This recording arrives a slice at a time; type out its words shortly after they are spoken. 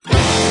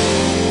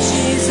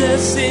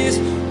Jesus is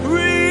real.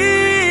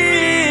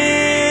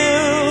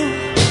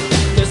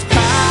 There's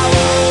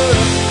power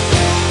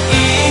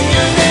in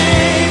your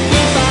name. We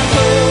find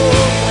hope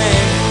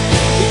when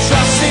we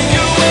trust in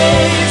your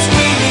ways.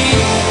 We need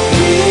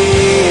real.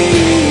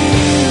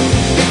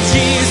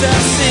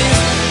 Jesus is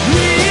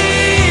real.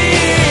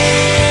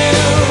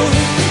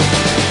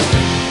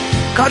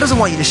 God doesn't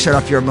want you to shut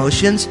off your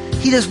emotions.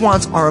 He just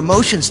wants our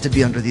emotions to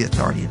be under the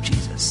authority of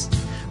Jesus.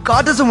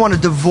 God doesn't want to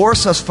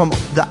divorce us from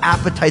the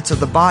appetites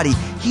of the body.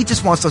 He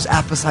just wants those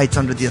appetites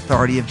under the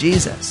authority of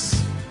Jesus.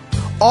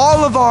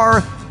 All of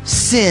our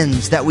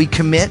sins that we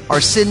commit, our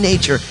sin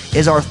nature,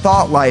 is our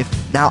thought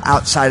life now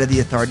outside of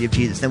the authority of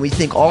Jesus. And we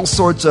think all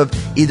sorts of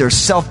either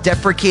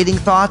self-deprecating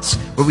thoughts,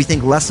 where we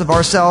think less of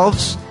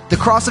ourselves. The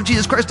cross of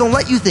Jesus Christ don't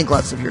let you think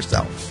less of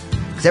yourself.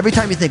 Because every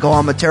time you think, oh,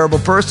 I'm a terrible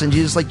person,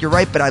 Jesus is like, you're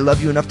right, but I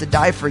love you enough to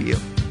die for you.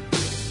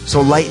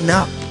 So lighten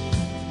up.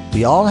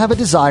 We all have a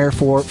desire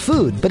for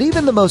food, but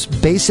even the most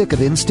basic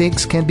of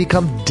instincts can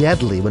become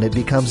deadly when it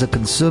becomes a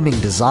consuming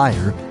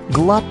desire,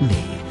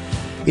 gluttony.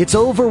 It's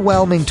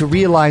overwhelming to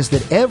realize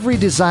that every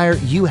desire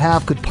you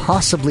have could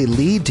possibly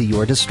lead to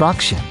your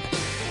destruction.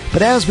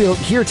 But as we'll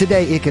hear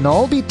today, it can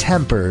all be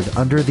tempered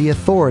under the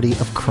authority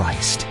of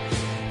Christ.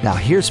 Now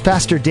here's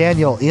Pastor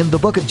Daniel in the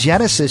book of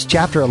Genesis,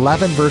 chapter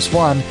 11, verse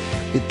 1,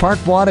 with part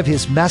 1 of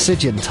his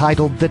message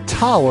entitled The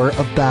Tower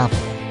of Babel.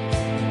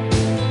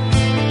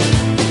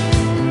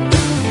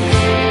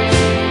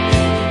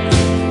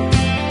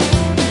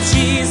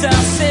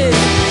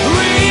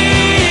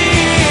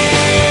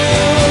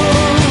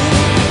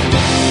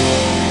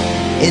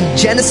 In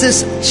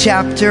Genesis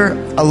chapter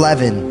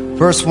 11,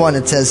 verse 1,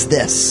 it says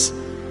this.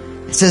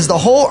 It says, the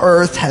whole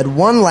earth had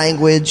one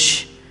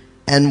language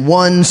and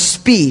one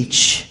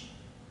speech.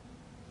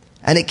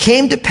 And it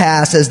came to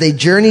pass as they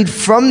journeyed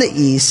from the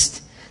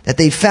east that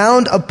they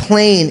found a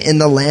plain in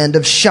the land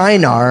of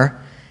Shinar,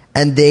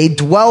 and they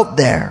dwelt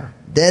there.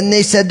 Then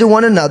they said to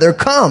one another,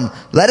 come,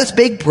 let us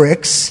bake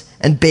bricks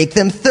and bake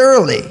them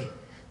thoroughly.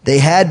 They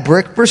had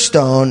brick for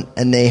stone,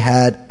 and they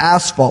had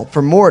asphalt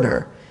for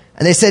mortar.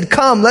 And they said,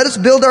 come, let us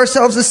build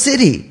ourselves a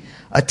city,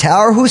 a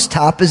tower whose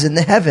top is in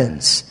the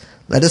heavens.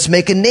 Let us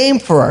make a name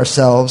for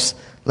ourselves,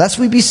 lest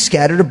we be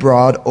scattered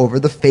abroad over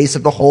the face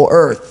of the whole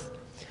earth.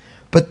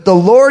 But the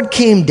Lord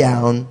came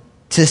down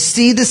to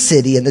see the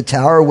city and the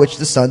tower which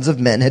the sons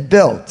of men had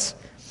built.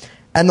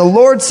 And the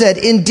Lord said,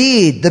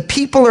 indeed, the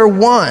people are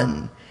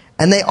one,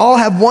 and they all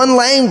have one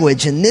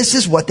language, and this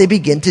is what they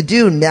begin to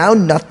do. Now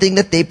nothing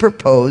that they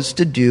propose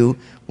to do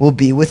will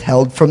be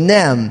withheld from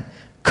them.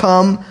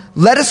 Come,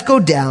 let us go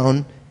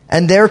down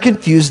and there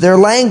confuse their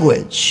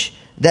language,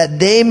 that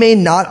they may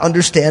not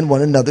understand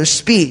one another's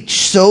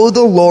speech. So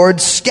the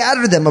Lord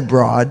scattered them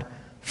abroad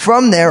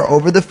from there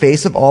over the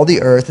face of all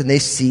the earth, and they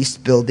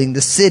ceased building the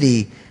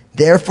city.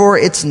 Therefore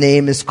its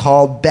name is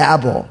called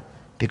Babel,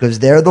 because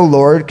there the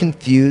Lord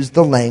confused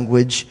the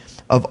language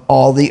of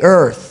all the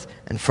earth.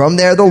 And from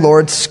there the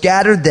Lord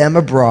scattered them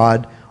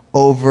abroad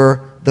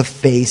over the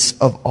face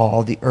of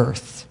all the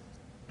earth.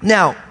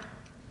 Now,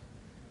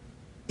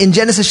 in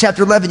Genesis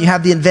chapter 11, you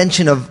have the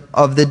invention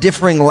of the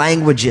differing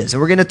languages, and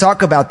we're going to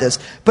talk about this.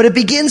 But it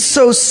begins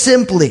so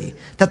simply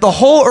that the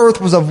whole earth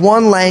was of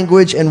one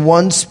language and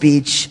one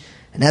speech,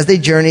 and as they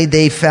journeyed,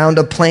 they found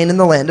a plain in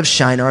the land of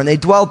Shinar, and they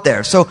dwelt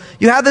there. So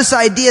you have this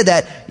idea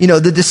that,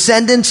 the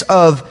descendants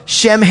of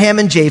Shem, Ham,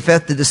 and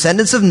Japheth, the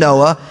descendants of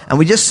Noah, and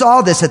we just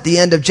saw this at the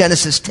end of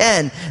Genesis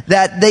 10,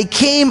 that they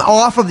came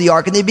off of the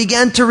ark and they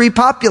began to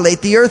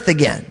repopulate the earth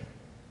again.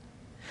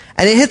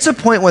 And it hits a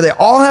point where they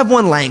all have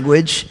one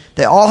language,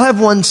 they all have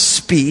one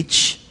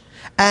speech,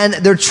 and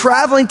they're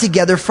traveling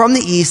together from the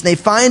east, and they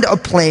find a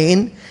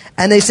plain,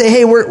 and they say,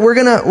 hey, we're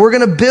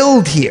gonna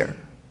build here.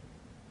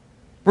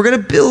 We're gonna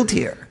build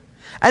here.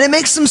 And it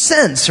makes some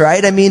sense,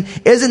 right? I mean,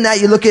 isn't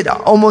that, you look at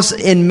almost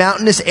in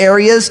mountainous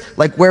areas,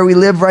 like where we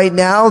live right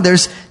now,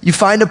 you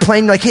find a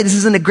plain, like, hey, this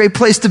isn't a great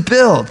place to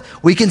build.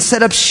 We can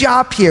set up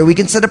shop here, we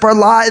can set up our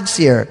lives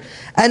here.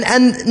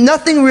 And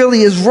nothing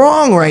really is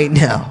wrong right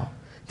now.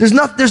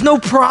 There's no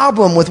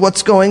problem with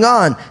what's going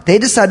on. They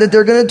decided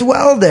they're going to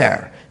dwell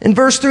there. In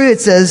verse 3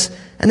 it says,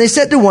 and they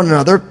said to one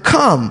another,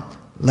 come,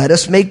 let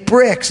us make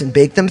bricks and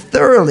bake them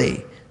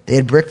thoroughly. They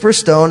had brick for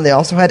stone. They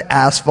also had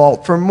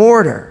asphalt for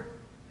mortar.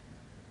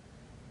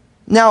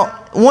 Now,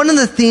 one of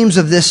the themes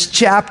of this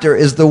chapter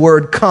is the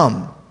word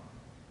come.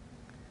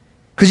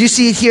 Because you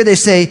see here they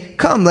say,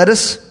 come, let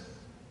us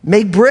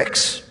make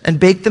bricks and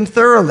bake them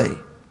thoroughly.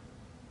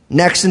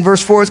 Next in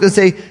verse 4, it's going to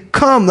say,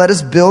 come, let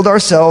us build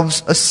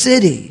ourselves a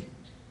city.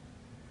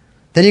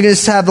 Then you're going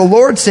to have the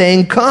Lord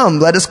saying, come,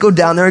 let us go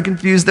down there and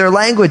confuse their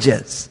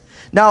languages.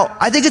 Now,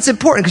 I think it's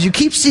important because you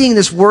keep seeing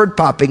this word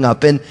popping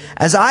up. And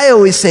as I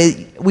always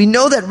say, we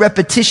know that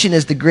repetition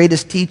is the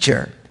greatest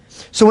teacher.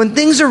 So when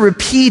things are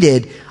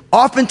repeated,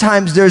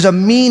 oftentimes there's a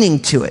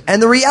meaning to it.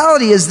 And the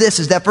reality is this,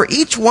 is that for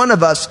each one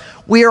of us,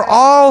 we are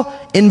all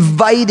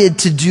invited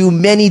to do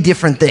many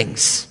different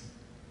things.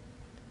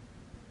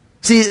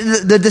 See,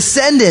 the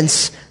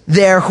descendants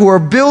there who are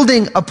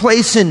building a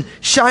place in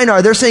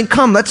Shinar, they're saying,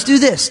 come, let's do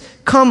this.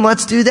 Come,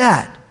 let's do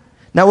that.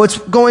 Now what's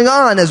going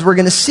on, as we're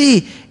going to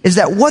see, is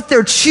that what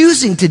they're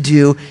choosing to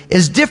do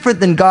is different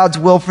than God's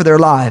will for their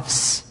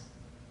lives.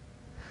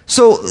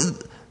 So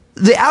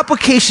the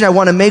application I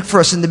want to make for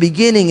us in the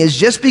beginning is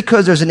just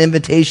because there's an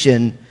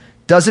invitation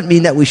doesn't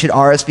mean that we should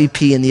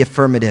RSVP in the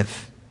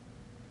affirmative.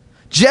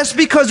 Just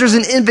because there's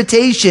an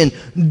invitation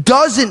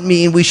doesn't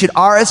mean we should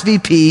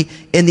RSVP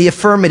in the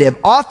affirmative.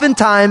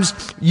 Oftentimes,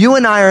 you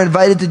and I are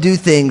invited to do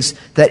things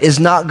that is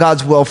not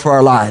God's will for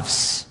our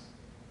lives.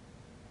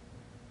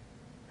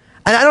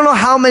 And I don't know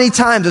how many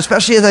times,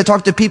 especially as I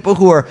talk to people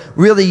who are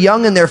really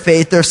young in their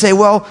faith, they'll say,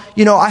 well,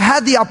 I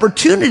had the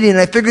opportunity and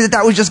I figured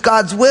that was just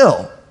God's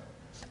will.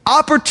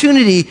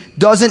 Opportunity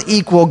doesn't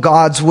equal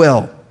God's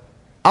will.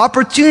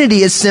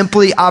 Opportunity is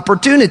simply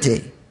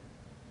opportunity.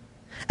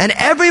 And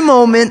every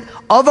moment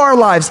of our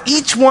lives,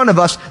 each one of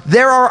us,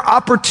 there are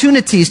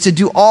opportunities to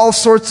do all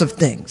sorts of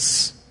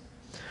things.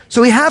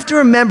 So we have to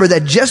remember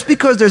that just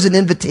because there's an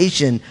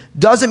invitation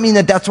doesn't mean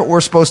that that's what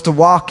we're supposed to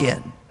walk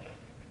in.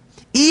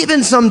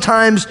 Even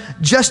sometimes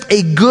just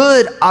a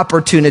good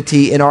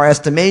opportunity in our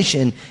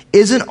estimation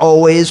isn't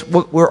always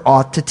what we're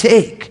ought to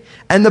take.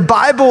 And the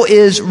Bible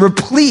is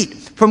replete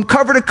from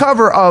cover to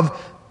cover of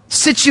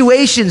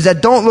situations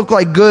that don't look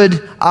like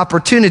good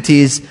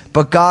opportunities,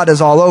 but God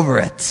is all over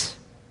it.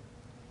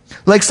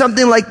 Like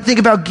something like, think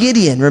about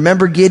Gideon.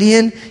 Remember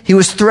Gideon? He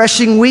was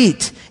threshing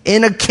wheat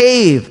in a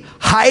cave,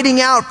 hiding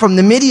out from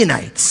the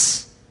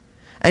Midianites.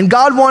 And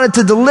God wanted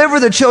to deliver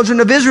the children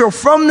of Israel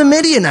from the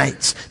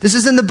Midianites. This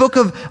is in the book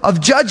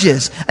of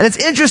Judges. And it's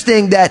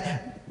interesting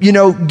that,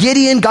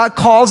 Gideon, God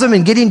calls him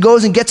and Gideon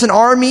goes and gets an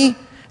army. And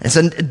it's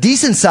a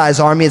decent sized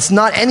army. It's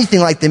not anything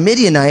like the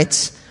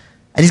Midianites.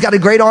 And he's got a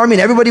great army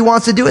and everybody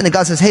wants to do it. And then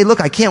God says, hey,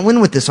 look, I can't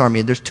win with this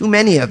army. There's too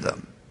many of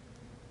them.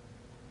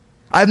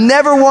 I've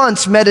never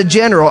once met a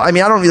general. I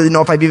mean, I don't really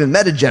know if I've even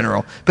met a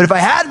general. But if I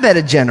had met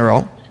a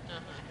general,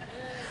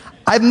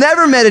 I've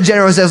never met a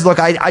general who says, look,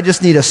 I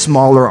just need a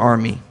smaller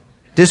army.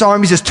 This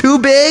army's just too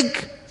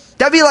big.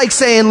 That'd be like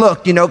saying,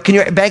 look, can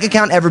your bank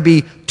account ever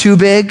be too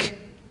big?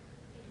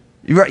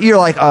 You're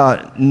like,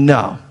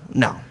 no.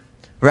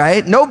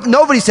 Right?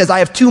 Nobody says, I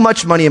have too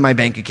much money in my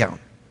bank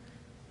account.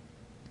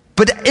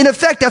 But in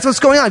effect, that's what's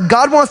going on.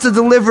 God wants to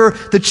deliver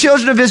the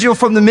children of Israel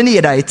from the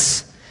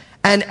Midianites.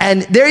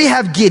 And there you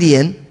have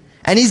Gideon,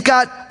 and he's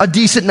got a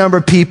decent number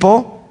of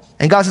people,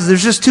 and God says,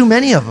 there's just too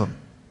many of them.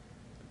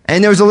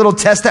 And there was a little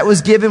test that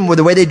was given with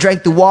the way they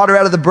drank the water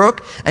out of the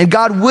brook, and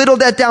God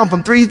whittled that down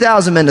from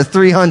 3,000 men to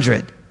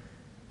 300.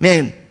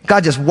 Man,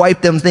 God just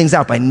wiped them things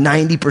out by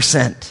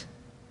 90%.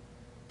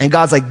 And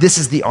God's like, this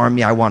is the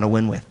army I want to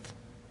win with.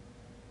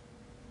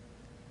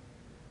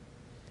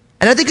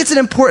 And I think it's an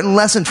important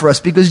lesson for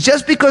us because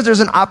just because there's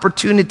an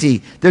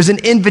opportunity, there's an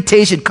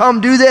invitation, come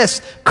do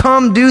this,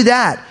 come do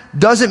that,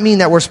 doesn't mean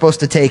that we're supposed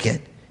to take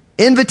it.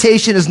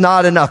 Invitation is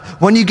not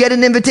enough. When you get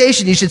an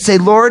invitation, you should say,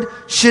 Lord,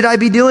 should I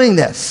be doing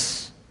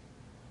this?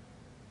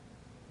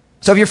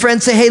 So if your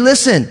friends say, hey,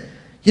 listen,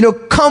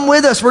 come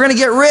with us, we're going to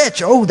get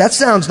rich. Oh, that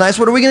sounds nice.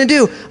 What are we going to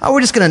do? Oh,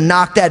 we're just going to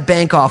knock that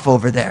bank off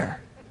over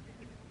there.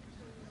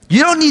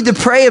 You don't need to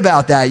pray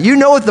about that. You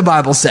know what the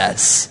Bible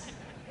says.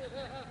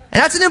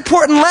 And that's an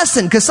important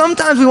lesson because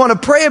sometimes we want to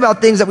pray about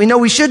things that we know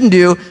we shouldn't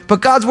do, but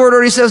God's word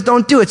already says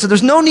don't do it. So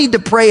there's no need to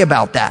pray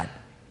about that.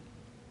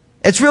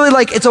 It's really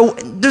like,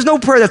 there's no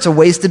prayer that's a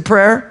wasted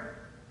prayer,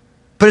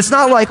 but it's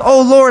not like,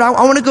 oh Lord, I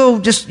want to go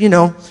just, I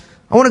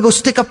want to go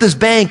stick up this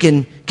bank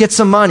and get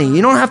some money.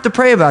 You don't have to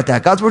pray about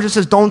that. God's word just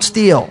says don't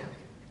steal.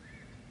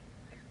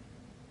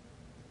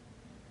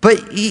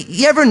 But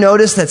you ever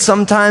notice that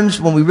sometimes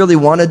when we really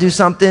want to do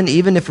something,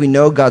 even if we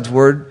know God's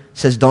word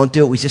says don't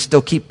do it, we just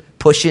still keep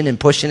pushing and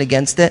pushing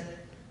against it?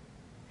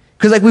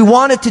 Because we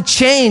want it to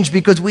change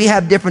because we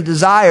have different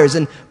desires.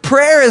 And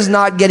prayer is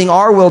not getting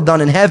our will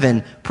done in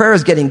heaven. Prayer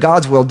is getting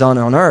God's will done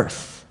on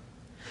earth.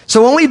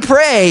 So when we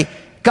pray,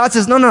 God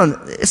says, no,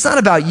 it's not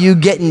about you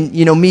getting,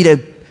 me to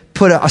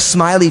put a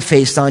smiley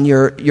face on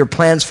your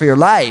plans for your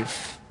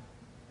life.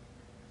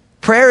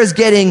 Prayer is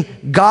getting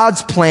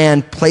God's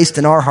plan placed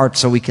in our hearts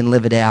so we can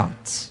live it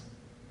out.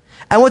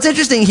 And what's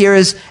interesting here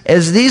is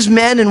these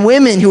men and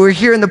women who are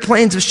here in the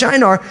plains of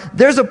Shinar,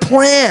 there's a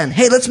plan.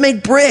 Hey, let's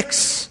make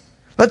bricks.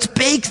 Let's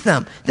bake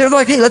them. They're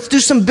like, hey, let's do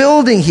some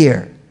building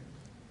here.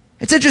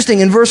 It's interesting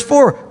in verse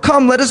 4,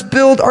 come, let us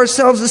build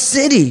ourselves a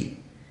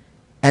city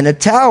and a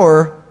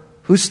tower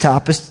whose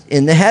top is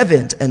in the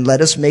heavens, and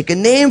let us make a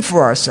name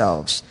for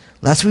ourselves,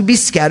 lest we be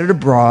scattered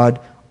abroad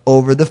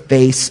over the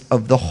face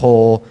of the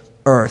whole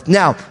earth.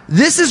 Now,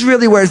 this is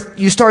really where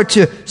you start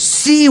to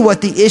see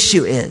what the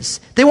issue is.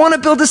 They want to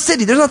build a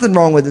city. There's nothing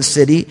wrong with a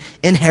city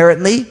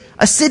inherently.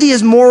 A city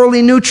is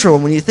morally neutral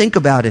when you think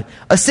about it.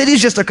 A city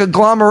is just a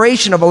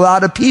conglomeration of a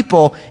lot of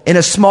people in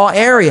a small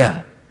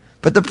area.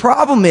 But the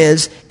problem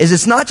is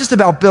it's not just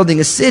about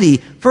building a city.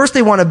 First,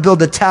 they want to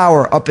build a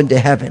tower up into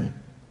heaven.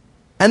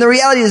 And the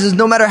reality is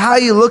no matter how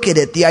you look at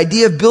it, the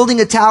idea of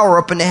building a tower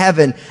up into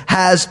heaven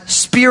has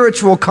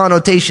spiritual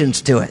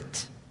connotations to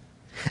it.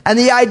 And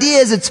the idea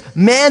is it's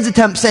man's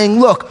attempt saying,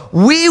 look,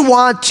 we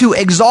want to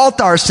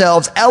exalt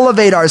ourselves,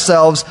 elevate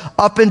ourselves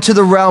up into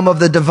the realm of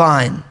the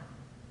divine.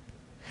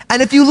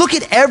 And if you look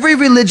at every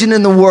religion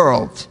in the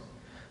world,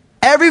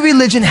 every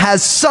religion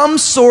has some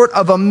sort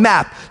of a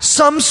map,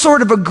 some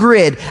sort of a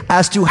grid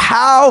as to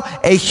how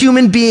a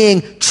human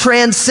being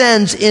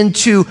transcends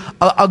into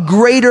a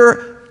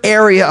greater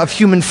area of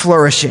human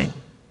flourishing.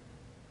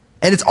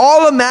 And it's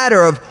all a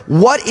matter of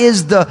what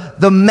is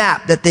the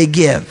map that they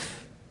give.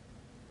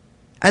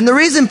 And the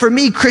reason for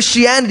me,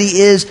 Christianity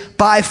is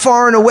by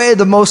far and away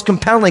the most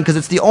compelling, because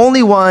it's the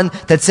only one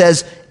that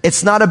says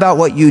it's not about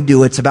what you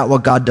do, it's about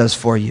what God does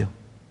for you.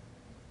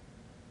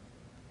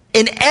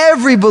 In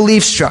every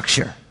belief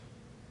structure.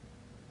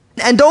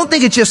 And don't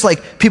think it's just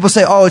like people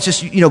say, oh, it's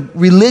just,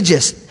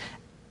 religious.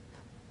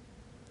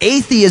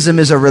 Atheism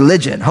is a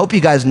religion. Hope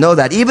you guys know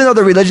that. Even though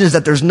the religion is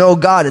that there's no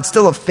God, it's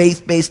still a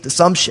faith-based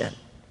assumption.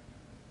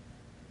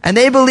 And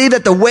they believe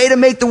that the way to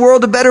make the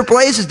world a better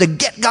place is to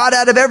get God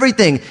out of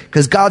everything,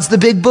 because God's the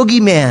big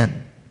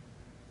boogeyman.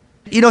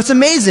 It's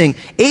amazing.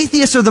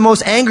 Atheists are the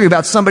most angry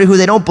about somebody who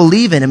they don't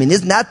believe in. I mean,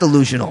 isn't that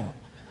delusional?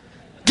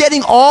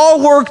 Getting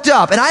all worked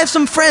up. And I have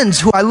some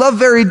friends who I love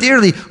very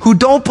dearly who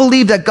don't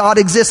believe that God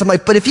exists. I'm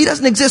like, but if he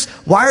doesn't exist,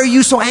 why are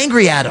you so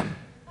angry at him?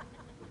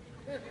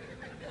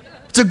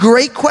 It's a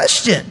great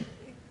question.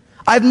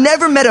 I've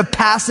never met a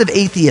passive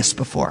atheist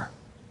before.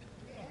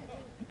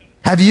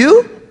 Have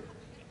you?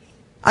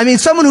 I mean,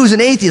 someone who's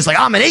an atheist, like,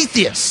 I'm an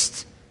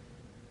atheist.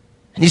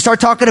 And you start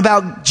talking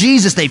about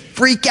Jesus, they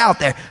freak out.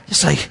 They're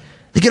just like,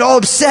 they get all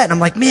upset. And I'm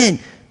like, man,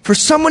 for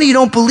someone you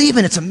don't believe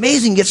in, it's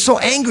amazing. You get so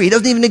angry. He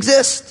doesn't even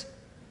exist.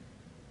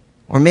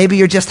 Or maybe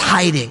you're just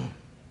hiding.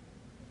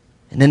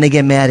 And then they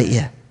get mad at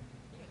you.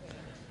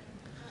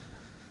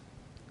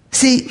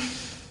 See,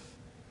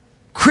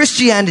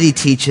 Christianity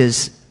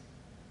teaches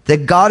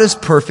that God is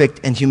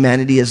perfect and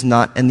humanity is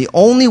not. And the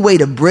only way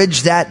to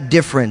bridge that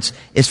difference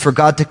is for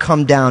God to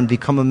come down,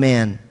 become a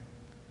man,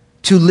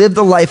 to live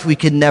the life we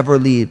could never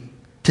lead,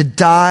 to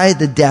die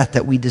the death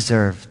that we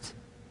deserved,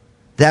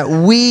 that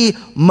we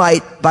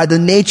might, by the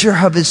nature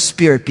of his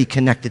Spirit, be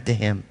connected to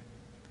him.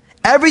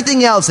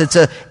 Everything else, it's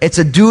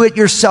a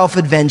do-it-yourself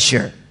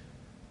adventure.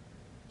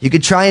 You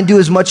could try and do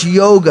as much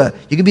yoga.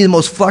 You can be the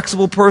most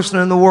flexible person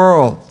in the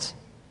world.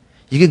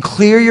 You can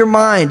clear your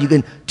mind. You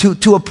can,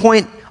 to a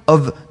point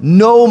of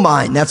no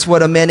mind. That's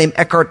what a man named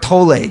Eckhart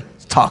Tolle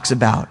talks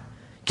about.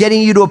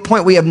 Getting you to a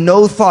point where you have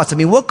no thoughts. I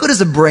mean, what good is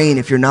a brain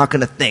if you're not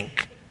going to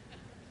think?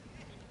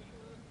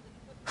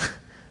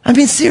 I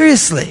mean,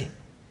 seriously.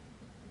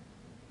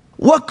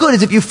 What good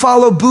is if you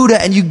follow Buddha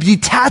and you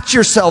detach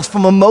yourself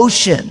from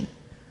emotion?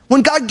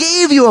 When God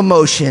gave you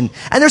emotion,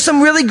 and there's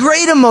some really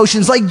great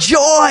emotions like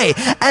joy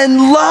and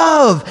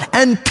love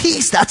and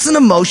peace. That's an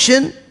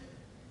emotion.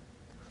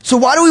 So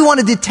why do we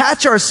want to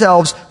detach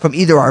ourselves from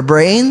either our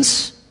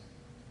brains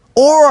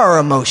or our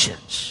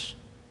emotions?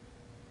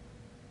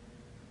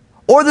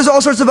 Or there's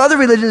all sorts of other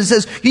religions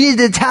that says you need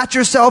to detach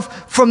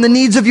yourself from the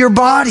needs of your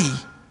body.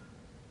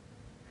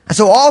 And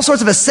so all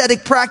sorts of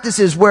ascetic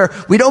practices where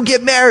we don't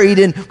get married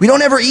and we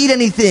don't ever eat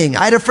anything.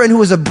 I had a friend who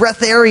was a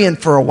breatharian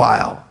for a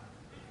while.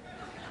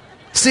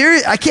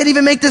 Serious? I can't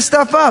even make this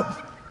stuff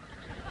up.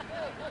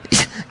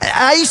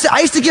 I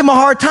used to give him a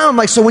hard time. I'm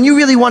like, so when you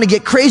really want to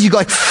get crazy, you go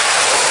like,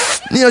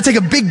 take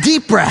a big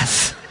deep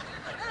breath.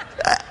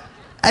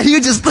 And he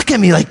would just look at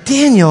me like,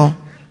 Daniel.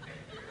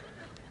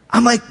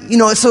 I'm like,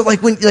 so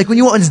like when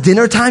you want, it's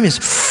dinner time, he's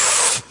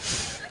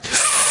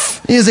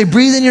like,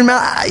 breathe in your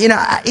mouth,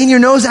 in your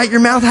nose, out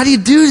your mouth. How do you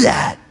do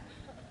that?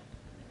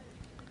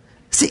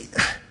 See,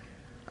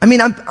 I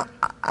mean,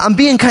 I'm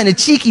being kind of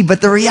cheeky,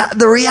 but the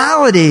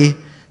reality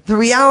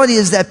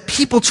is that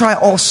people try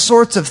all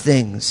sorts of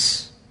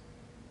things.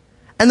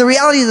 And the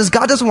reality is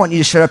God doesn't want you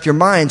to shut up your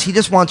minds. He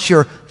just wants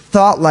your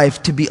thought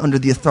life to be under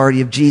the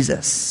authority of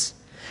Jesus.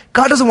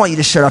 God doesn't want you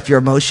to shut up your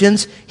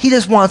emotions. He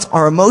just wants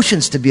our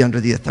emotions to be under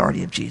the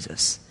authority of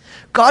Jesus.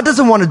 God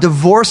doesn't want to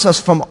divorce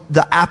us from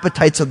the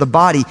appetites of the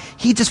body.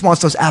 He just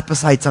wants those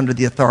appetites under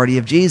the authority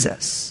of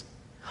Jesus.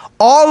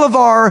 All of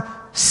our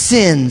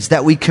sins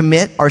that we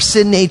commit, our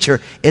sin nature,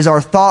 is our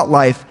thought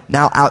life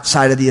now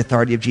outside of the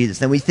authority of Jesus.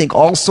 Then we think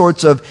all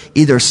sorts of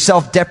either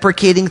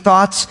self-deprecating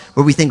thoughts,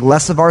 where we think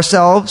less of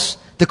ourselves.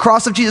 The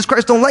cross of Jesus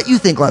Christ don't let you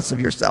think less of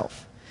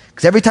yourself.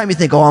 Because every time you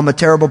think, oh, I'm a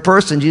terrible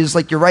person, Jesus is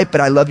like, you're right, but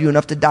I love you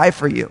enough to die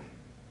for you.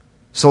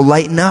 So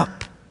lighten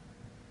up.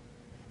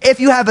 If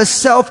you have a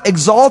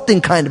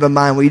self-exalting kind of a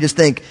mind where you just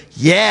think,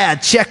 yeah,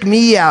 check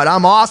me out,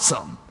 I'm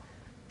awesome.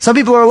 Some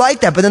people are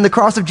like that, but then the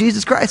cross of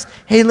Jesus Christ,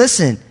 hey,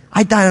 listen,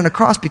 I died on a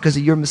cross because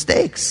of your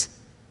mistakes.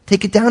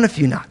 Take it down a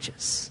few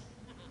notches.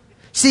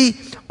 See,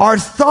 our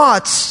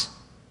thoughts,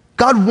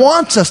 God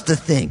wants us to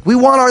think. We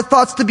want our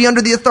thoughts to be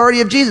under the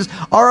authority of Jesus.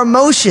 Our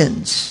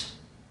emotions.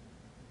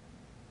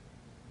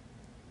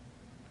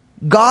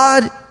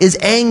 God is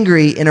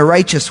angry in a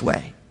righteous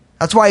way.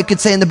 That's why it could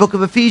say in the book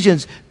of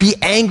Ephesians, be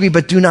angry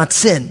but do not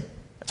sin.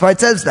 That's why it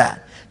says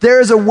that. There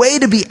is a way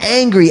to be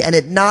angry and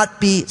it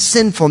not be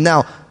sinful.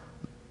 Now,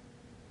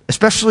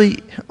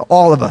 especially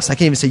all of us, I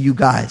can't even say you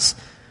guys,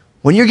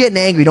 When you're getting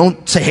angry,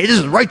 don't say, hey, this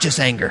is righteous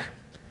anger.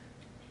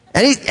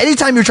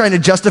 Anytime you're trying to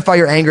justify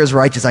your anger as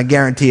righteous, I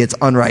guarantee it's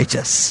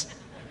unrighteous.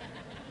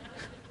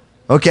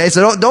 Okay,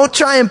 so don't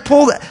try and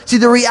pull that. See,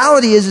 the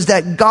reality is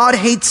that God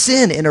hates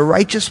sin in a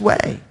righteous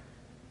way.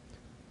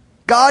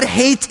 God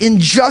hates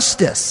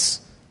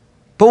injustice.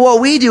 But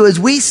what we do is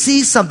we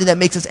see something that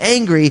makes us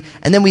angry,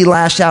 and then we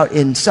lash out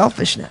in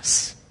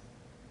selfishness.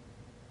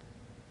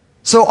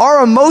 So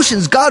our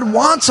emotions, God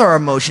wants our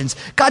emotions.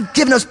 God's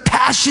given us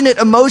passionate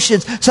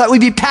emotions so that we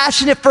be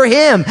passionate for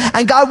Him.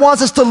 And God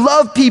wants us to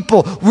love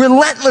people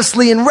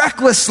relentlessly and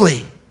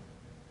recklessly.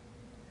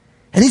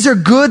 And these are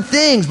good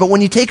things, but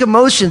when you take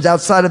emotions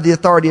outside of the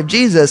authority of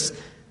Jesus,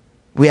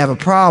 we have a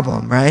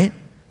problem, right?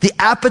 The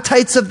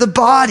appetites of the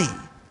body.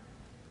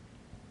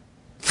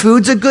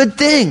 Food's a good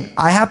thing.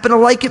 I happen to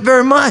like it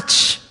very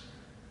much.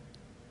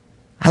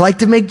 I like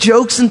to make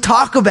jokes and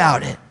talk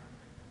about it.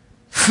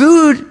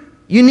 Food,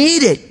 you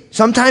need it.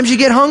 Sometimes you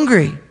get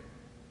hungry.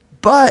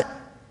 But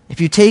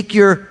if you take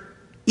your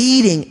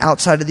eating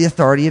outside of the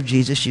authority of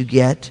Jesus, you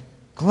get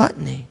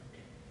gluttony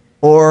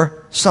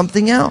or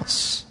something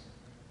else.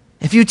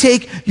 If you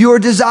take your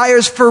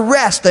desires for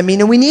rest,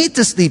 and we need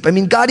to sleep.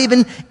 God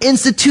even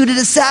instituted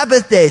a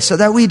Sabbath day so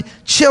that we'd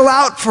chill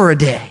out for a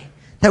day.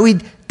 That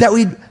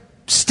we'd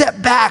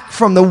step back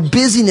from the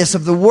busyness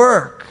of the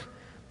work.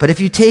 But if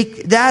you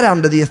take that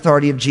under the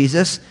authority of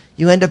Jesus,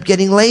 you end up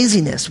getting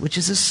laziness, which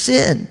is a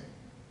sin.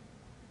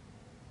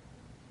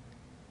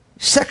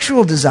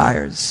 Sexual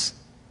desires.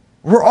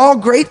 We're all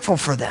grateful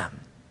for them.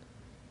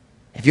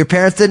 If your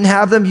parents didn't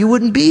have them, you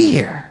wouldn't be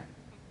here.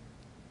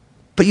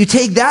 But you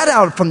take that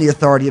out from the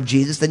authority of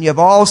Jesus, then you have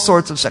all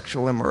sorts of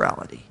sexual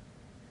immorality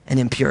and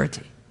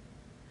impurity.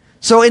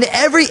 So in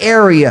every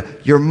area,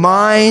 your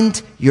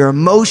mind, your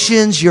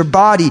emotions, your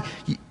body,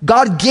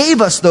 God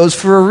gave us those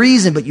for a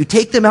reason, but you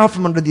take them out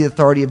from under the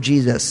authority of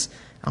Jesus,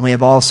 and we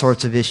have all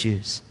sorts of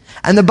issues.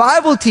 And the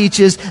Bible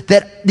teaches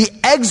that the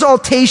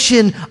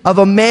exaltation of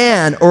a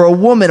man or a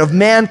woman, of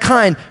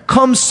mankind,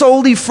 comes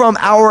solely from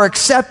our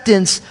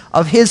acceptance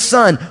of His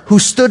Son, who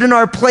stood in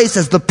our place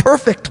as the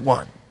perfect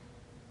one.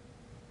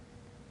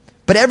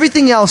 But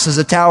everything else is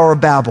a Tower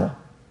of Babel.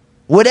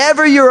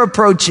 Whatever your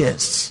approach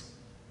is,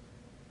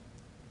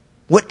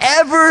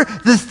 whatever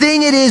the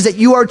thing it is that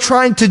you are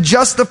trying to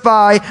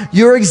justify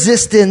your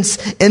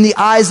existence in the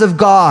eyes of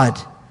God,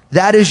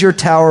 that is your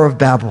Tower of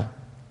Babel.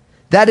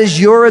 That is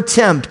your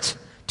attempt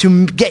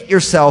to get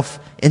yourself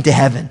into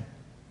heaven.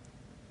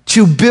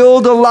 To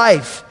build a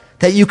life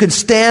that you can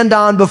stand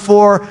on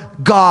before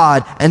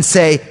God and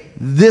say,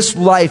 this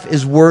life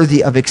is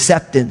worthy of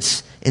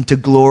acceptance into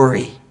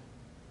glory.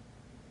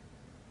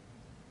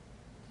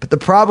 But the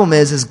problem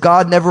is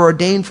God never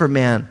ordained for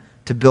man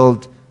to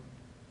build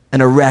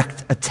and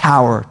erect a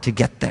tower to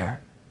get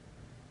there.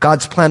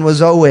 God's plan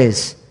was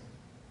always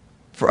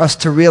for us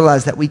to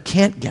realize that we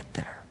can't get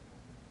there.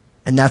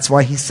 And that's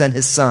why He sent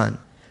His Son.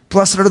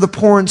 Blessed are the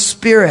poor in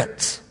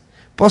spirit.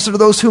 Blessed are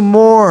those who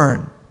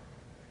mourn.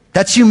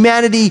 That's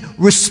humanity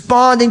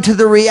responding to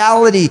the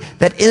reality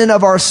that in and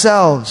of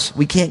ourselves,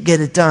 we can't get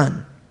it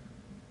done.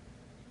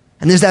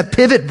 And there's that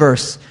pivot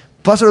verse.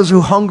 Blessed are those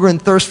who hunger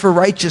and thirst for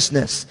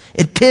righteousness.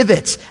 It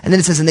pivots. And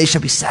then it says, and they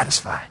shall be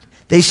satisfied.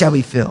 They shall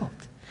be filled.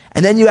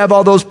 And then you have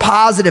all those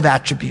positive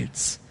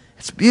attributes.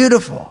 It's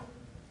beautiful.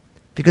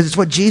 Because it's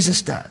what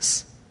Jesus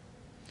does.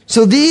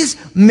 So these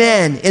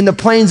men in the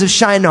plains of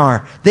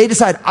Shinar, they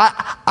decide,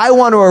 I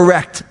want to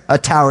erect a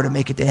tower to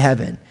make it to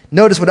heaven.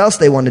 Notice what else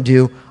they want to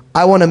do.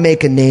 I want to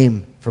make a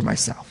name for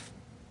myself.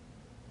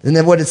 And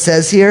then what it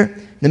says here,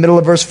 in the middle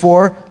of verse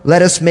 4,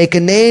 let us make a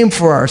name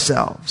for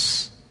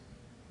ourselves.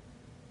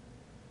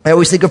 I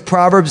always think of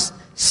Proverbs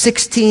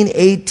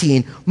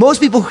 16:18.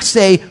 Most people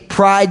say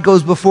pride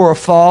goes before a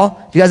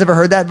fall. You guys ever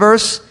heard that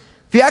verse?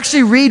 If you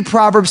actually read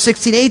Proverbs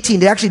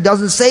 16:18, it actually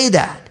doesn't say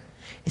that.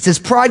 It says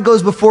pride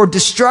goes before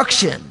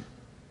destruction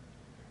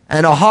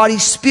and a haughty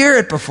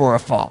spirit before a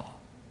fall.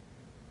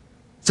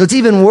 So it's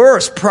even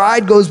worse.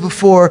 Pride goes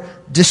before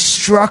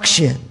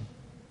destruction.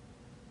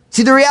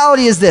 See, the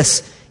reality is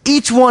this.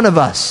 Each one of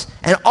us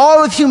and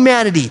all of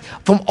humanity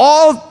from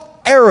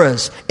all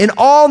eras, in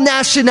all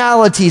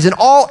nationalities, in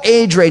all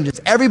age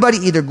ranges, everybody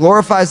either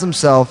glorifies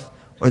themselves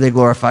or they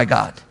glorify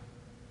God.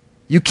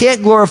 You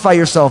can't glorify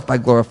yourself by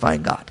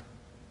glorifying God.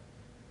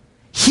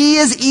 He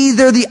is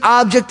either the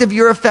object of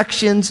your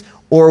affections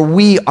or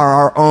we are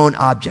our own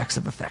objects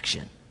of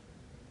affection.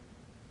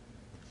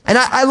 And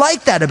I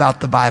like that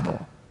about the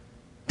Bible.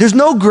 There's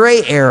no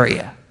gray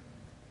area.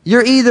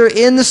 You're either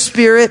in the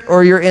spirit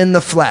or you're in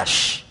the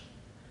flesh.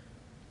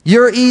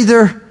 You're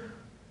either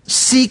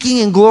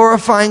seeking and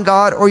glorifying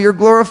God or you're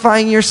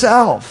glorifying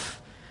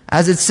yourself.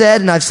 As it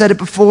said, and I've said it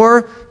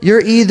before, you're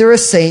either a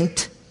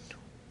saint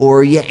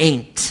or you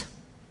ain't.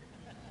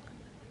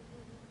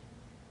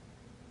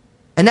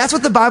 And that's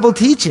what the Bible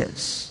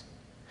teaches.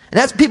 And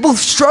that's, people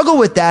struggle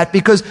with that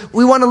because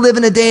we want to live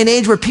in a day and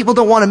age where people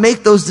don't want to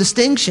make those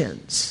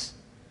distinctions.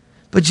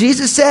 But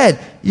Jesus said,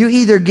 you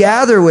either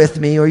gather with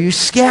me or you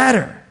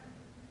scatter.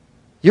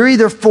 You're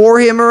either for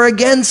Him or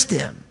against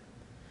Him.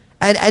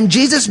 And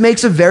Jesus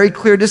makes a very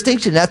clear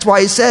distinction. That's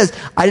why he says,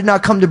 I did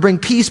not come to bring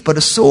peace, but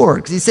a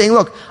sword. Because he's saying,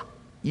 look,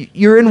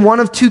 you're in one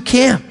of two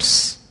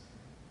camps.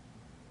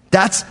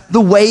 That's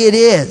the way it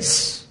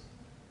is.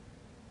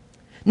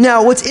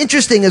 Now, what's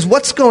interesting is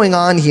what's going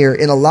on here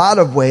in a lot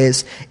of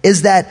ways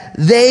is that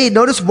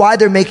notice why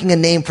they're making a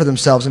name for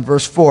themselves in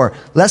verse 4.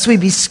 Lest we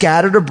be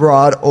scattered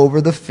abroad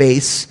over the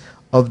face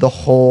of the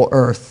whole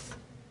earth.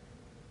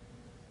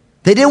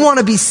 They didn't want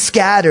to be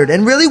scattered.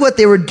 And really what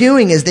they were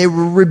doing is they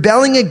were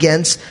rebelling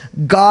against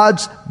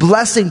God's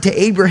blessing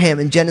to Abraham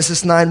in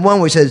Genesis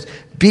 9:1, which says,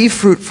 be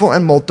fruitful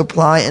and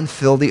multiply and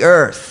fill the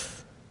earth.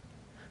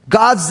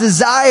 God's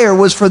desire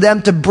was for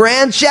them to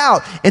branch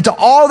out into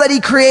all that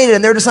he created,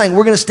 and they're deciding,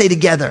 we're going to stay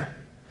together.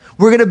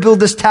 We're going to build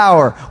this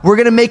tower. We're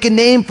going to make a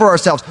name for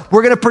ourselves.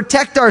 We're going to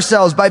protect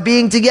ourselves by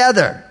being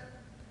together.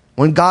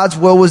 When God's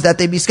will was that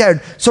they be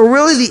scattered. So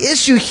really the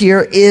issue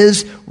here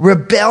is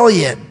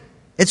rebellion.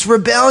 It's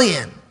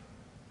rebellion.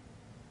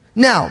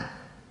 Now,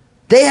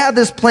 they have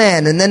this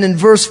plan, and then in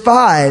verse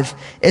 5,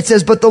 it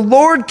says, but the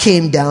Lord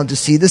came down to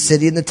see the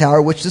city and the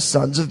tower which the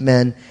sons of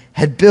men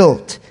had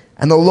built.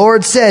 And the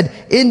Lord said,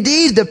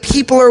 indeed, the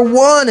people are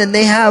one, and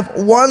they have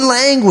one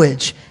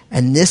language.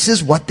 And this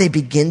is what they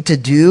begin to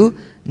do.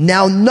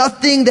 Now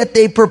nothing that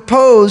they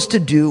propose to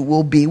do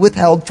will be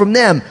withheld from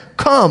them.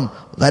 Come,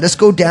 let us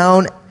go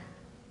down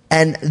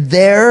and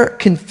there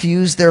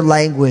confuse their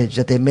language,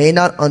 that they may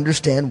not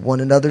understand one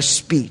another's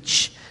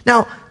speech.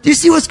 Now, do you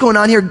see what's going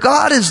on here?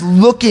 God is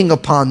looking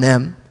upon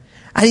them,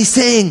 and he's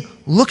saying,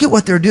 look at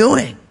what they're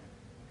doing.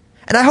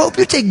 And I hope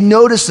you take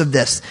notice of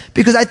this,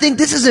 because I think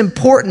this is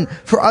important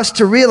for us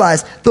to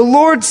realize. The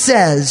Lord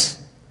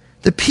says,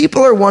 the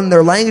people are one,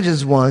 their language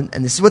is one,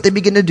 and this is what they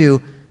begin to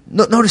do.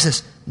 Notice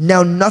this.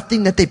 Now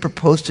nothing that they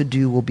propose to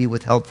do will be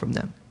withheld from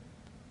them.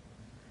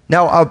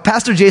 Now,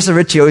 Pastor Jason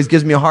Ritchie always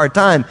gives me a hard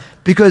time,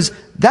 because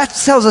that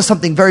tells us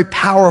something very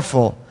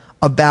powerful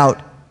about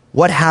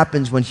what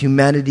happens when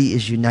humanity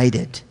is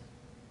united.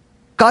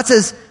 God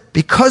says,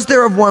 because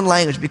they're of one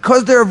language,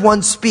 because they're of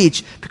one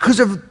speech,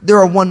 because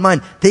they're of one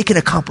mind, they can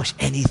accomplish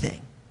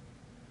anything.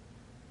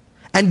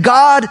 And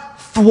God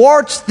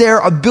thwarts their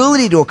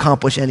ability to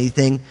accomplish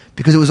anything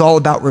because it was all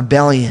about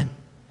rebellion.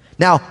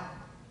 Now,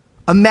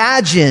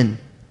 imagine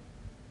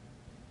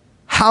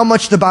how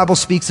much the Bible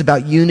speaks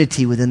about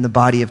unity within the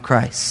body of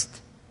Christ.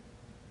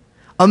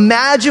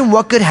 Imagine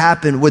what could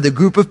happen with a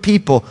group of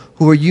people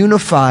who are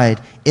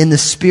unified in the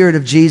Spirit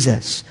of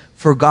Jesus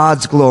for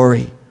God's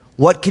glory.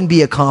 What can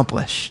be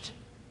accomplished?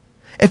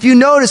 If you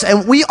notice,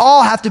 and we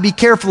all have to be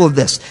careful of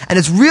this, and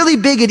it's really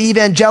big in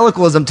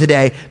evangelicalism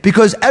today,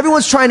 because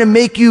everyone's trying to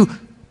make you,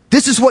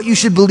 this is what you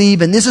should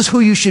believe, and this is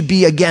who you should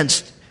be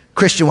against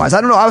Christian-wise.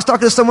 I don't know, I was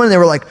talking to someone, and they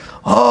were like,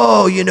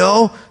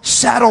 oh,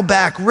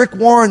 Saddleback, Rick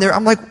Warren.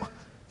 I'm like,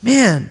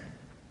 man,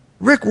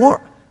 Rick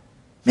Warren,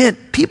 man,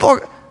 people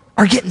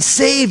are getting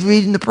saved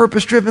reading The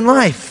Purpose-Driven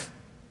Life.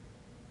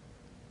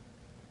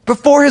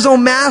 Before his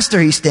own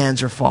master, he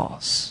stands or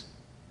falls.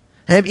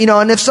 And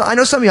if I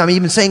know some of you, I'm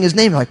even saying his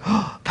name, like,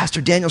 Pastor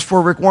Daniel's for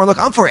Rick Warren. Look,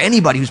 I'm for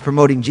anybody who's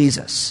promoting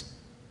Jesus.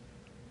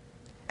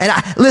 And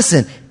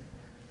listen,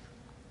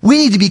 we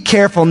need to be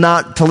careful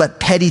not to let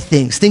petty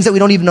things that we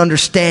don't even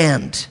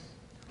understand.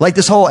 Like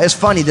it's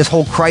funny, this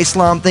whole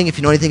Chrislam thing. If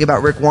you know anything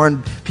about Rick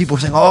Warren, people are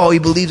saying, he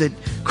believes that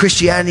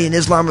Christianity and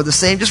Islam are the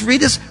same. Just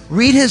read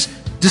his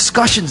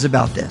discussions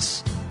about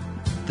this.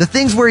 The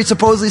things where he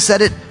supposedly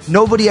said it,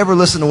 nobody ever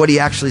listened to what he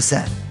actually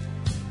said.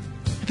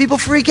 People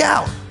freak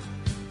out.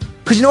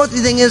 Because you know what the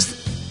thing is?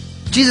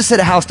 Jesus said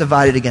a house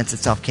divided against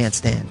itself can't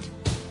stand.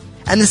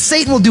 And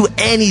Satan will do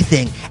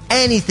anything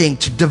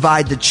to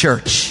divide the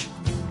church.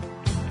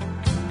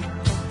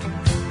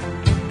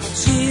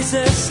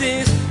 Jesus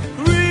is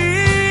real.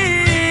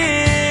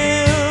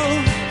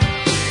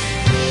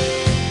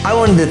 I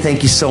wanted to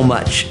thank you so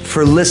much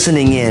for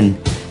listening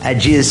in at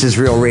Jesus is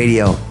Real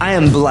Radio. I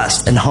am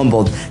blessed and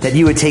humbled that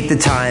you would take the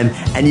time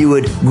and you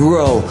would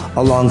grow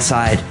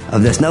alongside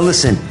of this. Now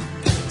listen,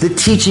 the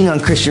teaching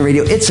on Christian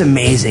radio, it's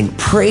amazing.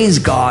 Praise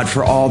God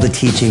for all the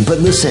teaching. But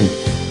listen,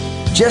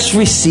 just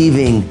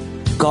receiving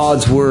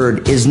God's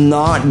word is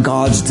not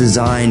God's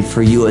design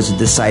for you as a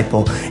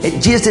disciple.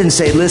 Jesus didn't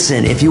say,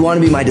 listen, if you want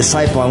to be my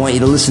disciple, I want you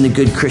to listen to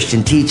good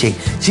Christian teaching.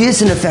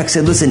 Jesus in effect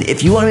said, listen,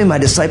 if you want to be my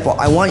disciple,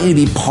 I want you to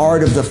be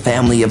part of the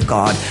family of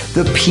God,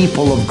 the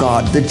people of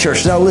God, the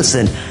church. Now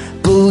listen,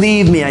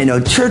 believe me, I know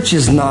church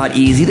is not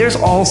easy. There's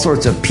all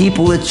sorts of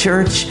people at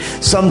church.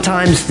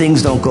 Sometimes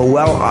things don't go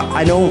well.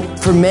 I know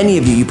for many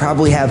of you, you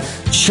probably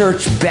have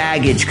church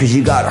baggage because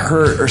you got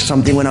hurt or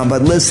something went on.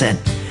 But listen,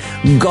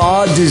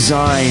 God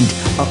designed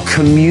a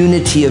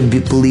community of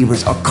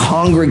believers, a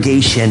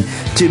congregation,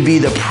 to be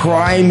the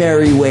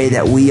primary way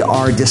that we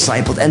are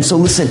discipled. And so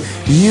listen,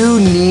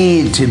 you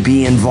need to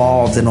be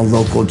involved in a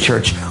local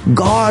church.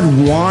 God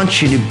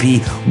wants you to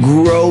be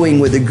growing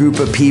with a group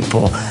of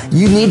people.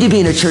 You need to be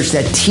in a church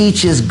that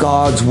teaches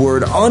God's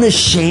word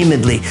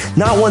unashamedly,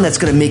 not one that's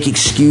going to make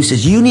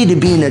excuses. You need to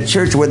be in a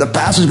church where the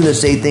pastor's going to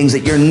say things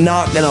that you're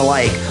not going to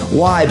like.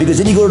 Why? Because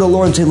then you go to the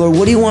Lord and say, Lord,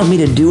 what do you want me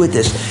to do with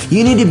this?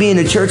 You need to be in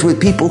a church where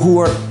with people who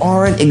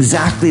aren't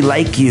exactly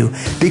like you.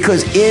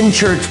 Because in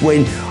church,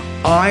 when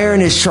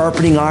iron is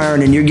sharpening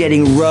iron and you're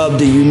getting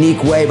rubbed a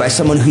unique way by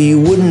someone who you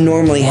wouldn't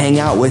normally hang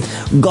out with,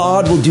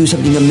 God will do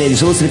something amazing.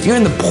 So listen, if you're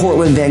in the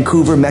Portland,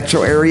 Vancouver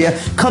metro area,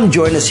 come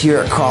join us here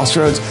at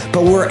Crossroads.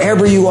 But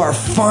wherever you are,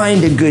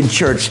 find a good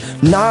church,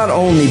 not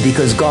only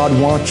because God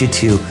wants you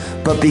to,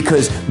 but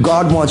because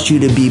God wants you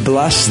to be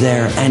blessed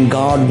there, and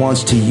God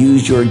wants to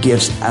use your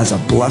gifts as a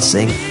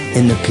blessing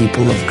in the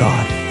people of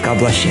God. God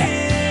bless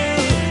you.